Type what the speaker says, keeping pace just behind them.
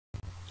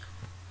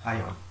Hi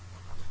all.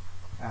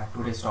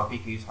 Today's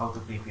topic is how to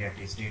prepare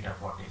test data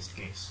for test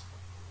case.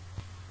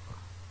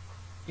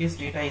 Test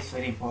data is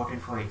very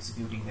important for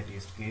executing the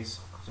test case.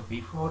 So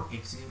before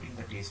executing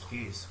the test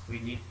case, we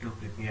need to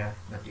prepare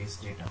the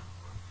test data.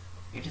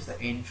 It is the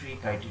entry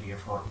criteria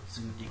for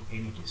executing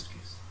any test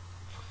case.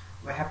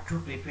 We have to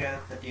prepare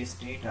the test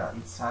data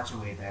in such a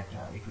way that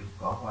it will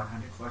cover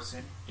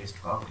 100%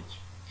 test coverage.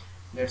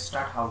 Let's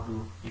start how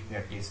to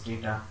prepare test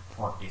data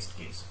for test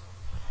case.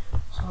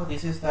 So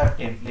this is the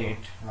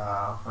template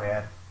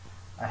where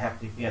I have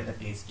prepared the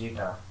test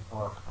data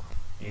for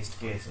test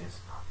cases.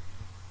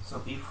 So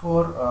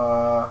before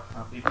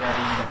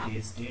preparing the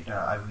test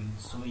data, I will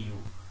show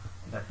you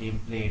the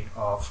template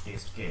of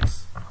test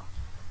case.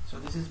 So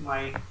this is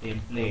my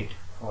template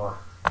for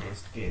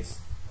test case.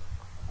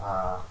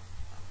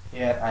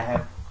 Here I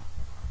have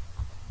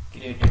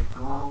created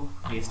two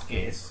test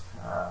case.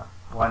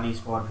 One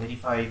is for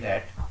verify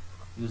that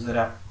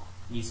user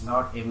is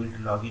not able to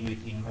log in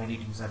with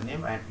invalid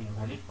username and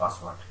invalid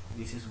password.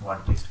 This is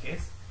one test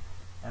case.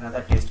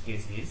 Another test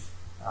case is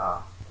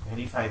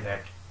verify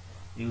that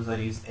user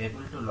is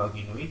able to log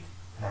in with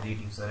valid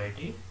user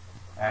ID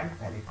and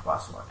valid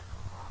password.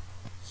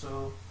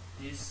 So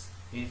this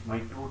is my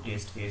two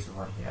test case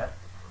over here,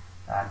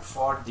 and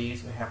for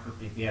this we have to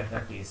prepare the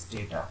test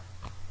data.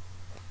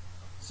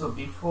 So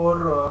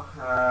before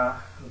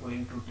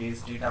going to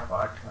test data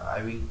part,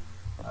 I will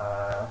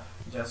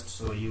just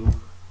show you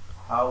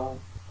how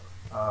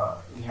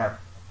we have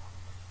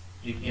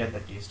prepared the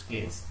test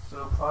case.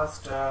 So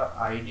first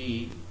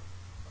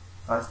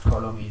first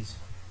column is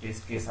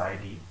test case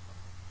ID,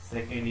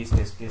 second is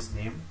test case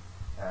name,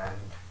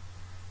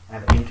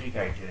 and entry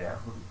criteria,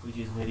 which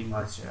is very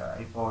much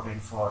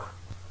important for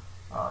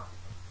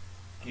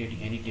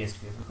creating any test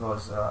case,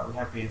 because we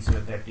have to ensure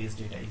that test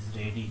data is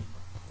ready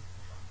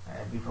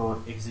before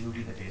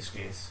executing the test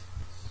case.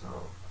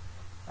 So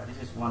this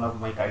is one of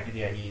my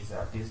criteria, is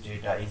test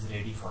data is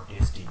ready for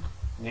testing.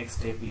 Next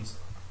step is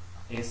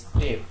test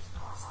steps.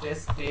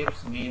 Test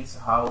steps means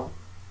how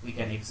we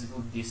can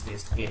execute this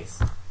test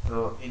case.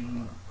 So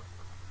in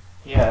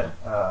here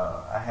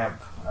I have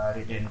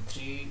written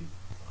 3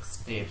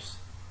 steps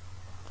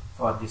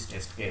for this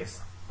test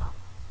case.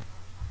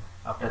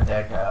 After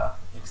that,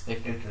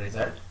 expected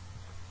result,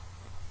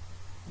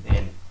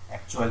 then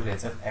actual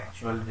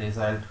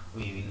result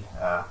we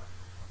will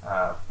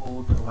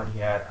put over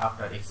here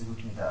after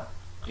executing the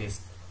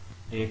test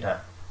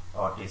data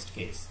or test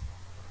case.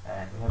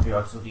 And we have to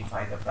also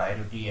define the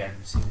priority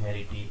and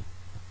severity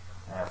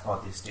for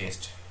this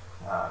test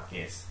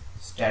case.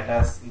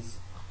 Status is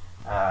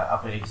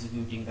after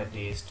executing the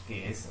test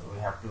case, we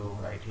have to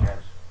write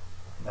here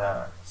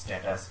the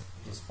status,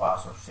 it is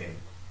pass or fail,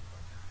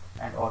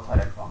 and author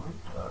and comment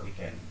we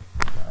can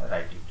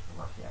write it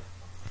over here.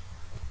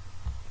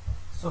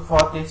 So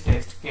for this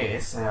test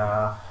case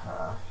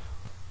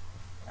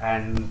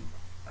and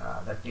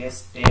the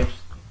test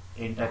steps,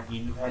 enter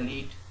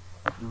invalid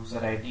user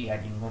ID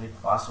and invalid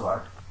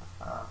password,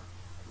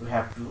 we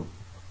have to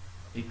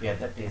prepare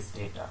the test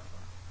data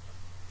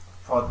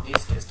for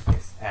this test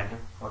case. And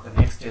for the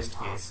next test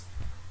case,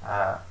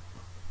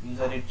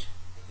 user is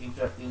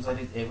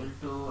able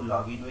to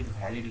log in with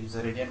valid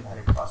user ID and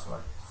valid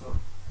password. So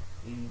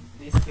in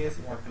this case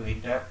we have to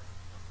enter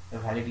the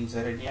valid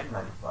user ID and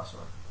valid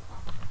password.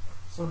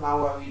 So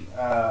now I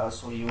will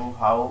show you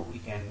how we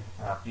can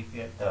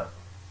prepare the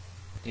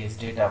test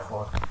data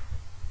for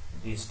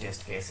these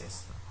test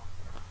cases.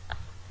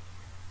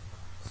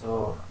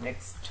 So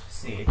next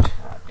sheet,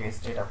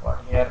 test data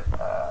part. Here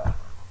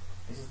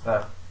this is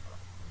the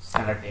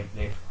standard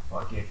template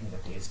for creating the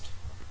test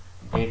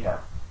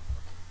data,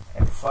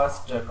 and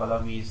first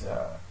column is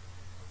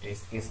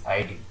test case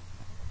ID,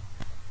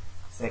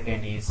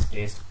 second is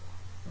test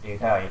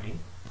data ID,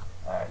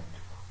 and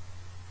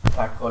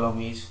third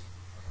column is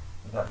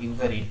the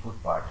user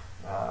input part.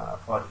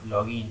 For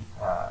login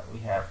we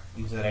have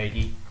user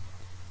ID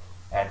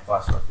and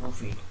password 2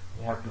 field.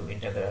 We have to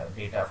enter the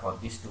data for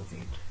these 2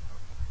 field.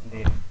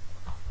 Then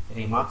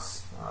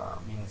remarks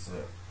means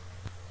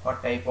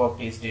what type of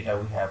test data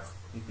we have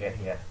prepared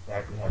here,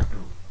 that we have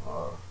to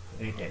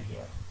written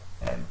here,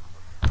 and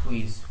who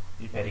is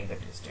preparing the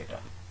test data.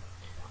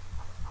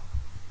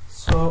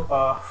 So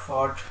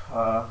for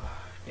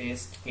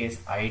test case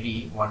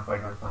ID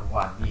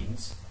 1.1.1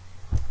 means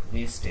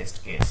this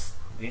test case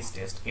we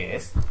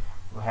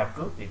have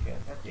to prepare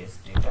the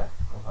test data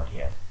over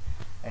here,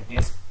 and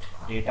test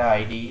data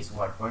ID is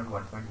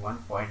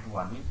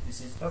 1.1.1.1 means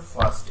this is the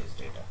first test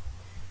data,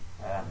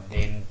 and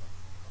then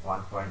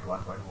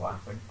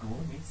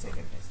 1.1.1.2 means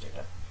second test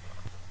data,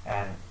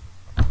 and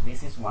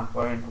this is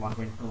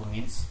 1.1.2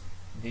 means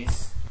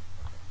this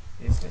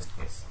test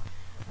case.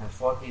 And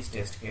for this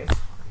test case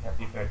we have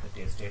prepared the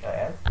test data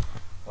as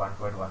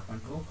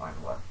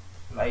 1.1.2.1.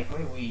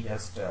 Likewise we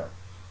just we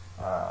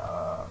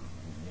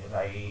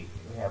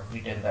have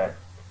written that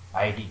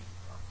ID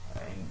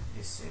in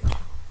this sheet.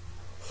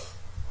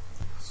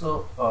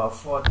 So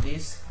for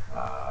this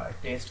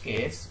test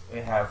case we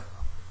have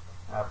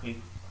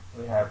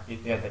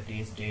prepared the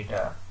test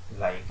data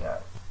like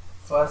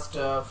first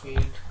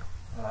field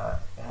I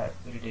have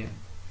written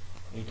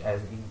it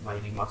as in my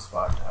remarks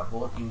part,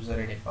 both user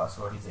ID and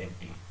password is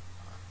empty.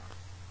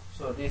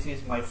 So this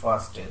is my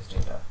first test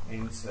data.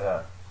 Means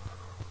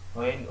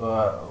when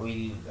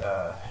we'll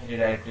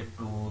redirect it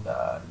to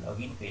the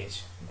login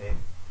page, then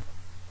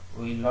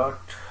we'll not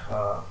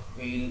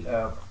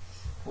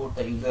put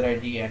the user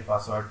ID and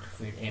password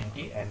field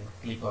empty and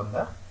click on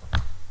the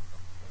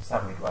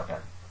submit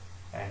button,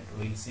 and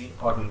we'll see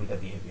what will be the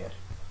behavior.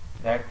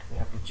 That we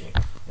have to check.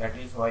 That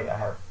is why I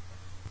have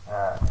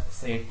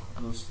set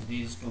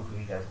these two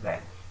fields as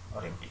blank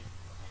or empty.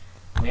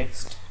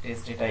 Next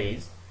test data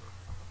is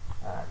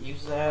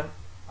user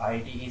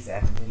ID is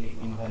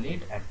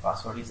invalid and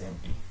password is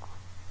empty.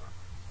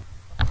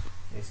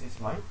 This is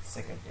my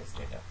second test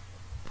data.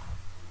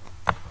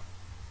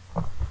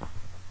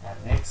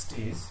 And next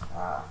is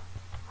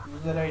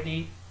user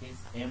ID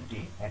is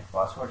empty and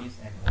password is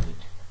invalid.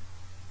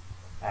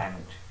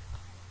 And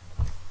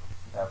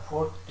the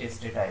fourth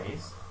test data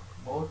is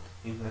both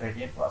user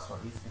ID and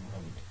password is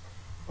invalid,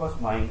 because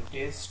my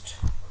test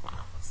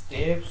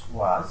steps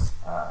was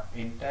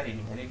enter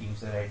invalid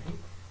user ID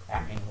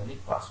and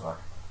invalid password.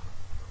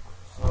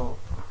 So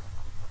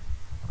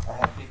I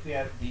have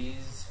prepared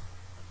these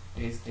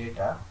test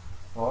data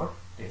for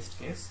test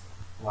case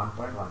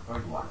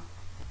 1.1.1,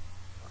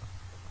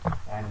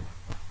 and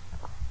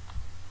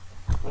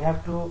we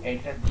have to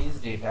enter these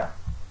data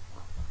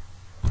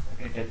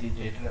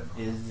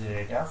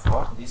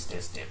for this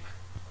test step.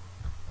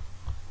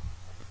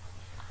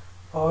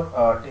 For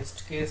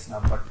test case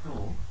number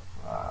 2,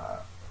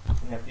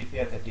 we have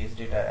prepared the test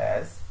data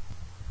as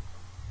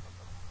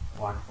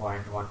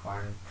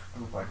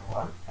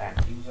 1.1.2.1,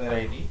 and user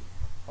ID,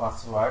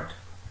 password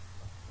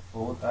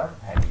both are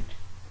valid.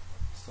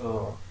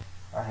 So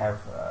I have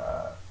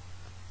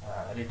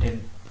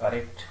written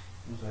correct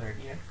user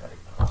ID and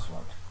correct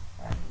password,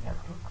 and we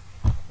have to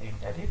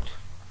enter it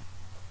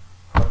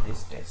for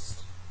this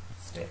test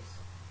steps,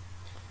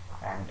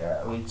 and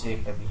we'll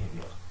check the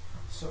behavior.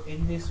 So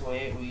in this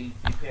way we will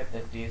prepare the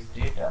test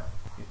data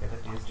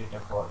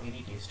for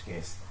any test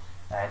case.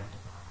 And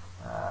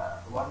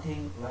one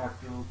thing we have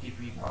to keep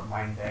in our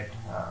mind, that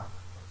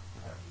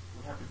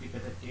we have to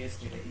prepare the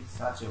test data in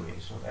such a way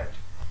so that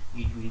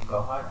it will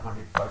cover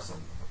 100%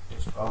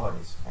 test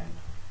coverage, and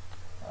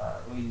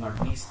we will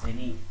not miss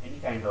any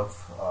kind of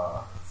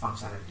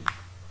functionality.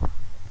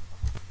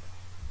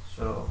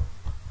 So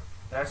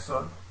that's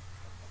all.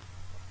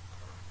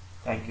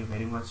 Thank you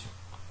very much.